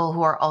for people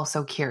who are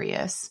also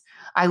curious.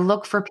 I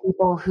look for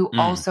people who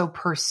also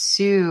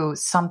pursue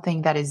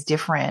something that is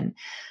different.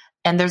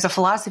 And there's a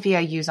philosophy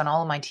I use on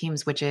all of my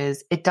teams, which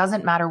is it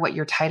doesn't matter what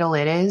your title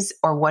it is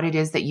or what it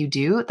is that you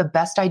do. The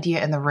best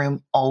idea in the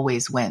room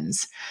always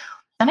wins.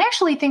 And I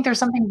actually think there's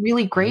something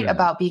really great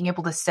about being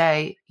able to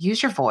say,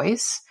 use your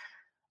voice.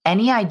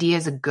 Any idea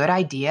is a good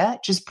idea.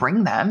 Just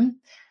bring them.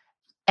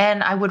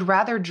 And I would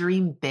rather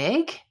dream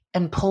big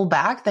and pull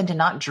back than to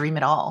not dream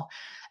at all.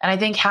 And I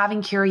think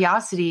having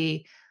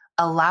curiosity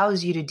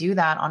allows you to do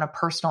that on a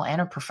personal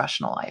and a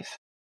professional life.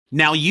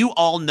 Now, you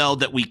all know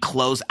that we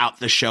close out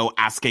the show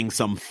asking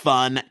some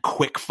fun,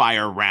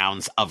 quick-fire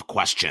rounds of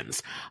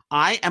questions.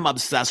 I am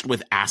obsessed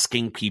with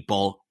asking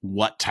people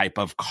what type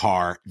of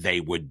car they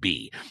would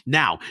be.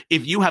 Now,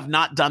 if you have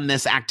not done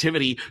this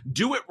activity,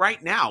 do it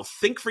right now.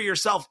 Think for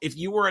yourself. If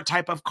you were a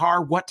type of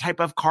car, what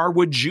type of car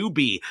would you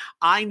be?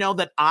 I know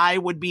that I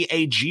would be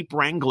a Jeep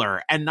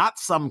Wrangler, and not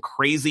some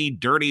crazy,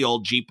 dirty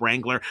old Jeep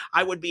Wrangler.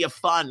 I would be a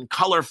fun,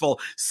 colorful,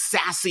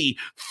 sassy,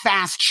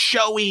 fast,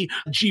 showy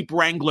Jeep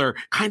Wrangler,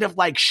 kind of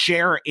like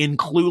Cher in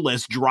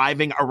Clueless,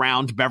 driving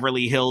around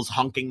Beverly Hills,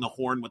 honking the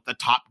horn with the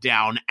top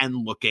down and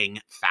looking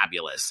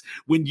fabulous.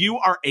 When you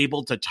are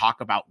able to talk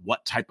about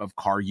what type of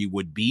car you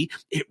would be,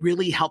 it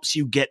really helps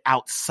you get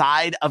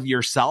outside of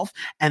yourself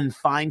and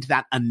find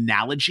that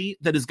analogy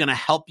that is going to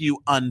help you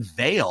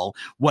unveil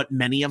what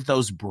many of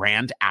those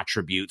brand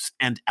attributes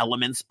and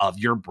elements of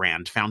your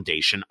brand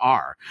foundation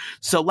are.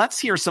 So let's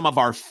hear some of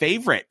our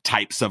favorite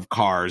types of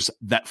cars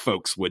that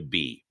folks would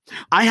be.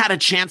 I had a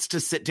chance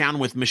to sit down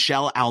with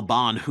Michelle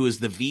Alban, who is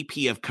the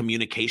VP of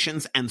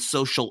Communications and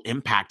Social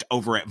Impact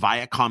over at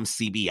Viacom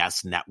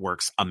CBS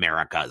Networks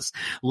Americas.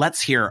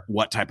 Let's hear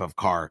what type of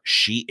car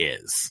she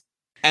is.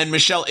 And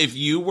Michelle, if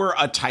you were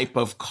a type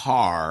of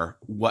car,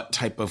 what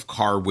type of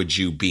car would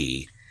you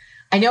be?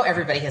 I know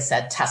everybody has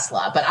said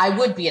Tesla, but I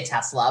would be a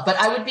Tesla, but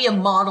I would be a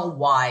Model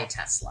Y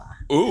Tesla.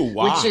 Ooh,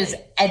 why? Which is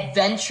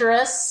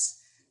adventurous,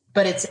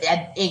 but it's,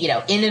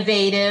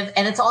 innovative,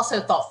 and it's also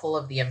thoughtful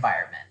of the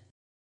environment.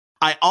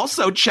 I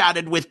also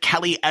chatted with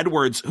Kelly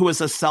Edwards, who is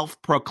a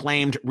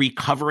self-proclaimed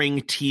recovering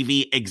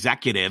TV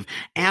executive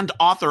and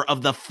author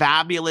of the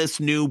fabulous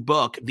new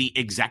book, The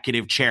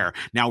Executive Chair.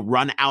 Now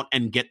run out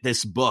and get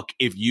this book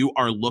if you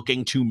are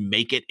looking to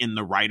make it in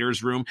the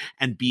writer's room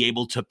and be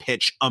able to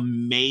pitch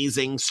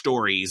amazing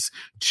stories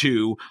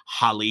to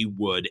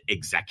Hollywood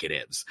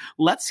executives.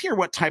 Let's hear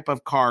what type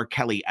of car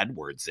Kelly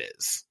Edwards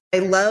is. I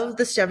love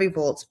the Chevy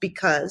Volts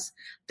because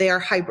they are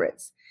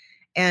hybrids.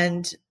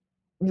 And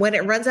when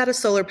it runs out of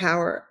solar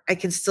power, I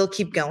can still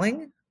keep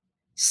going.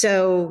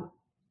 So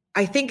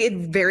I think it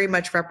very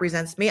much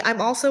represents me.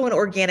 I'm also an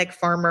organic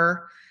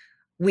farmer.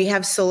 We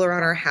have solar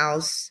on our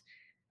house.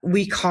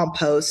 We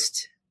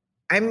compost.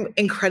 I'm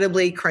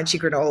incredibly crunchy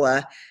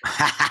granola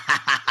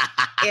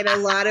in a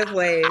lot of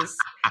ways.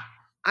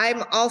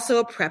 I'm also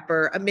a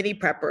prepper, a mini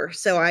prepper.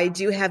 So I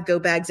do have go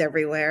bags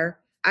everywhere.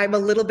 I'm a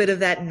little bit of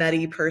that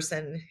nutty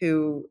person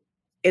who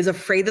is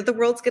afraid that the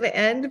world's going to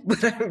end,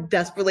 but I'm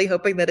desperately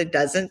hoping that it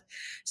doesn't.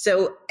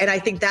 So, and I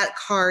think that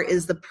car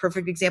is the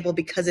perfect example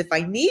because if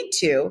I need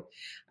to,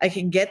 I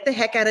can get the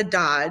heck out of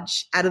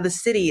Dodge, out of the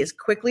city as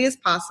quickly as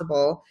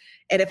possible.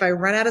 And if I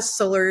run out of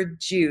solar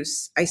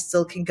juice, I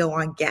still can go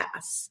on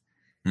gas.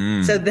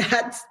 So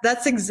that's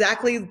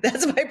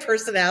my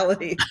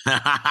personality.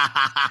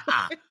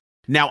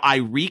 Now, I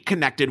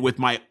reconnected with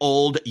my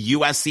old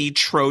USC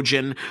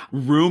Trojan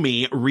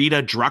roomie,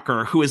 Rita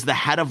Drucker, who is the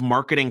head of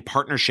marketing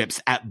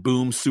partnerships at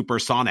Boom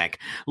Supersonic.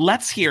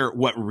 Let's hear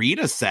what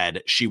Rita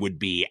said she would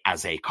be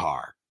as a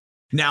car.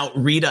 Now,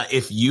 Rita,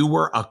 if you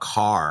were a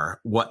car,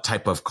 what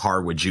type of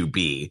car would you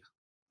be?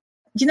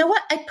 You know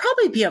what? I'd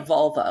probably be a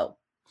Volvo.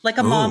 like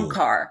a mom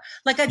car.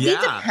 Like I'd be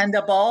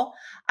dependable.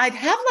 I'd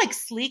have like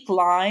sleek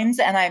lines,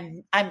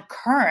 and I'm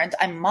current,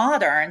 I'm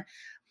modern,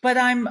 but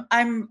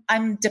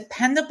I'm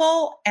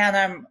dependable,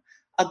 and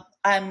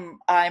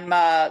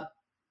I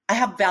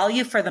have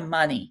value for the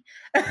money.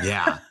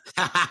 Yeah.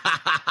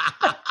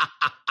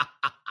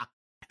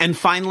 And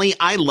finally,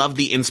 I love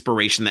the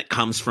inspiration that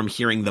comes from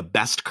hearing the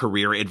best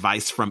career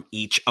advice from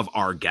each of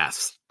our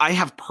guests. I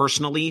have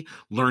personally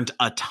learned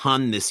a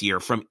ton this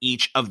year from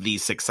each of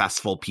these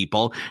successful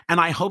people, and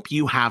I hope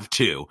you have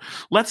too.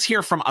 Let's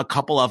hear from a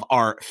couple of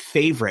our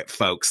favorite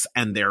folks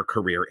and their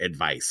career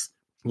advice.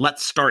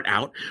 Let's start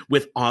out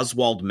with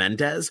Oswald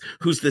Mendez,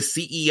 who's the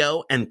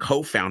CEO and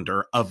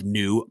co-founder of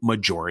New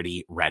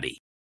Majority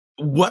Ready.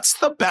 What's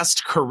the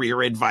best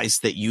career advice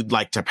that you'd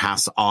like to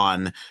pass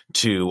on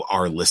to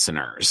our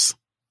listeners?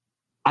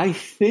 I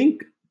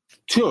think,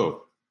 two,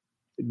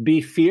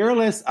 be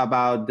fearless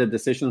about the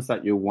decisions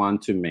that you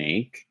want to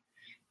make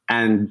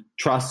and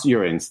trust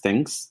your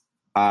instincts.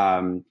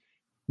 The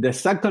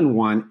second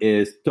one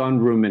is don't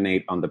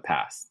ruminate on the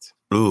past.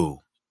 Ooh.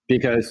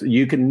 Because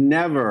you can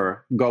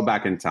never go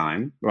back in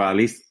time, or at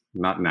least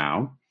not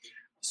now.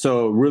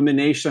 So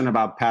rumination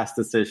about past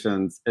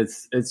decisions, it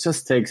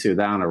just takes you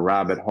down a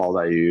rabbit hole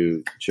that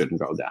you shouldn't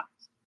go down.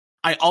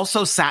 I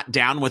also sat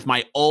down with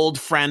my old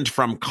friend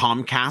from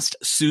Comcast,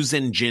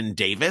 Susan Jin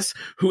Davis,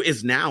 who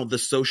is now the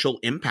social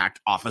impact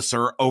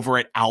officer over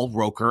at Al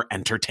Roker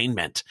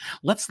Entertainment.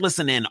 Let's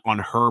listen in on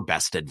her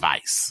best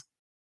advice.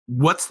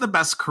 What's the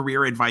best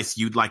career advice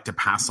you'd like to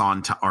pass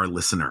on to our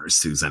listeners,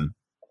 Susan?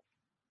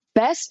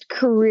 Best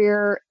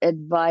career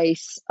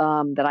advice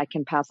that I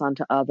can pass on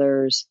to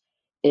others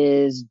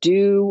is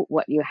do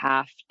what you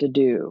have to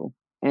do.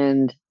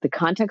 And the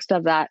context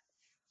of that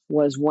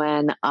was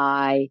when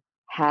I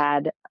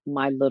had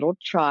my little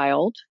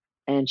child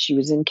and she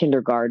was in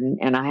kindergarten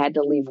and I had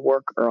to leave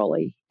work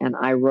early. And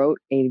I wrote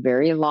a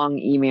very long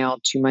email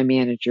to my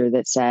manager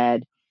that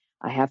said,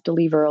 I have to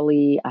leave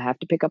early. I have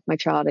to pick up my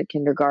child at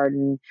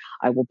kindergarten.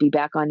 I will be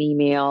back on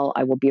email.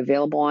 I will be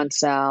available on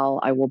cell.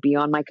 I will be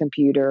on my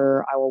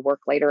computer. I will work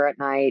later at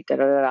night. Da,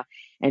 da, da, da.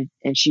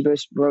 And she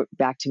wrote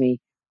back to me,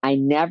 I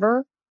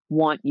never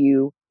want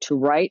you to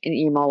write an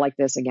email like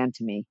this again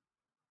to me.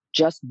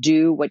 Just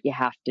do what you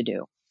have to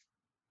do.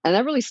 And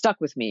that really stuck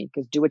with me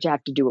because do what you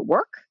have to do at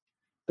work,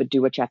 but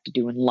do what you have to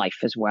do in life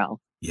as well.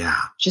 Yeah.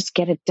 Just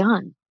get it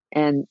done.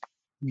 And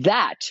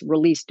that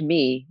released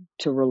me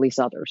to release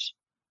others.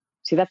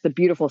 See, that's the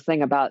beautiful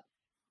thing about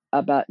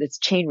it's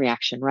chain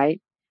reaction,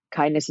 right?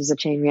 Kindness is a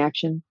chain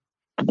reaction.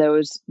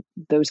 Those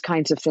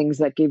kinds of things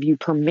that give you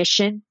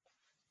permission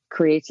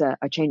creates a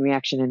chain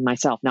reaction in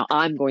myself. Now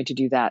I'm going to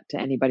do that to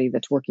anybody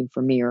that's working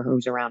for me or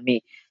who's around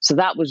me. So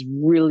that was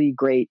really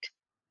great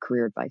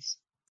career advice.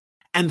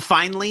 And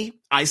finally,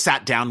 I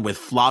sat down with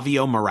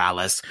Flavio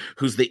Morales,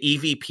 who's the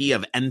EVP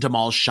of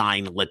Endemol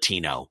Shine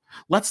Latino.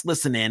 Let's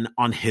listen in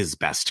on his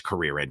best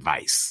career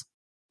advice.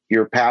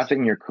 Your path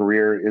in your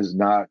career is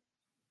not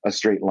a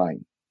straight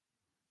line.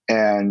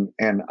 And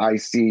I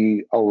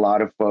see a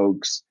lot of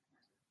folks,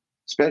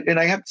 and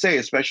I have to say,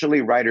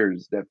 especially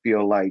writers that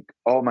feel like,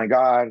 oh my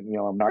God,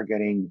 I'm not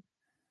getting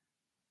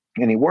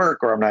any work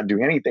or I'm not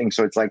doing anything.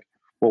 So it's like,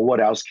 well,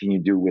 what else can you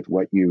do with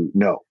what you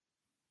know?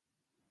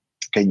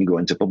 Can you go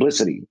into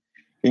publicity?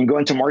 Can you go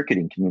into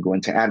marketing? Can you go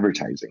into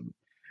advertising?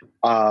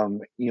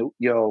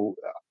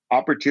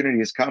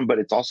 Opportunities come, but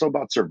it's also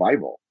about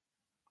survival.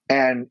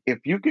 And if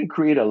you can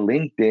create a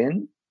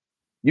LinkedIn,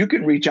 you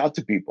can reach out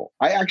to people.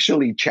 I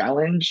actually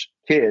challenge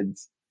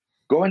kids,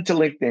 go into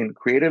LinkedIn,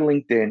 create a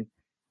LinkedIn,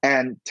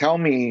 and tell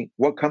me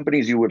what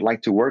companies you would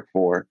like to work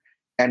for.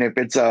 And if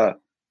it's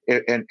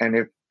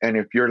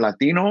if you're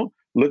Latino,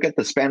 look at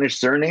the Spanish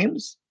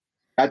surnames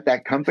at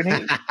that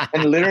company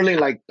and literally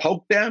like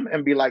poke them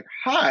and be like,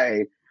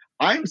 hi,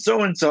 I'm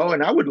so-and-so,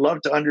 and I would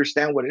love to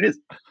understand what it is.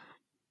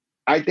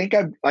 I think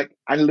I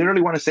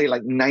literally want to say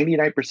like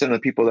 99% of the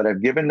people that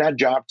I've given that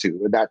job to,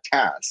 or that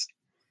task,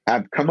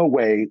 have come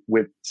away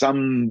with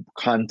some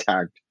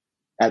contact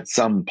at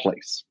some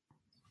place.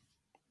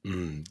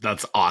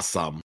 That's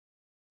awesome.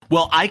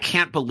 Well, I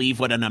can't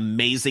believe what an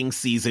amazing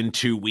season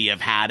 2 we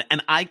have had,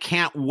 and I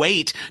can't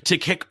wait to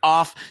kick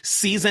off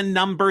season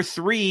number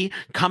 3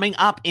 coming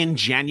up in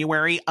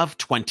January of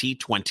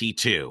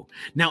 2022.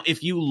 Now,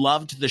 if you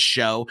loved the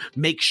show,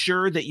 make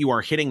sure that you are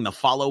hitting the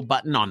follow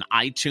button on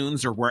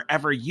iTunes or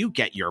wherever you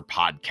get your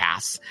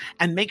podcasts,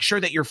 and make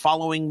sure that you're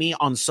following me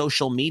on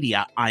social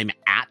media. I'm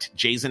at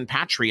Jason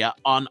Patria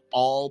on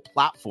all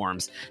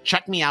platforms.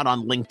 Check me out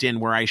on LinkedIn,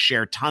 where I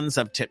share tons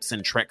of tips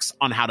and tricks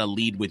on how to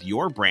lead with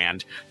your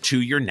brand to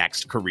your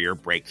next career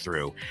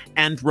breakthrough.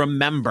 And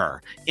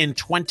remember, in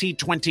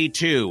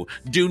 2022,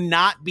 do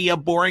not be a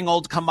boring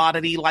old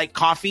commodity like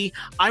coffee.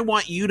 I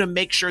want you to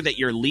make sure that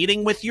you're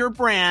leading with your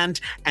brand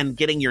and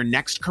getting your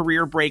next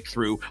career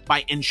breakthrough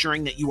by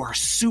ensuring that you are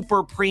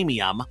super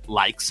premium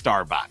like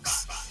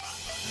Starbucks.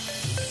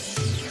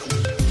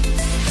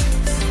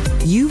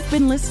 You've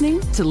been listening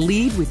to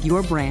Lead with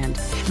Your Brand,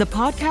 the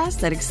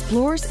podcast that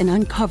explores and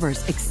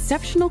uncovers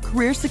exceptional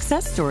career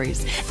success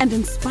stories and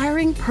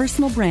inspiring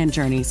personal brand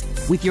journeys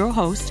with your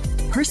host,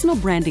 personal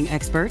branding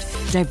expert,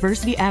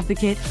 diversity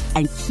advocate,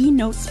 and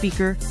keynote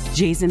speaker,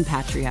 Jason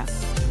Patria.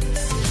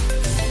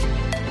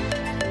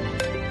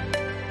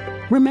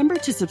 Remember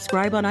to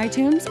subscribe on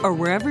iTunes or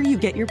wherever you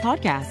get your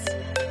podcasts.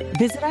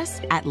 Visit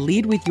us at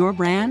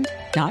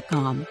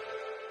leadwithyourbrand.com.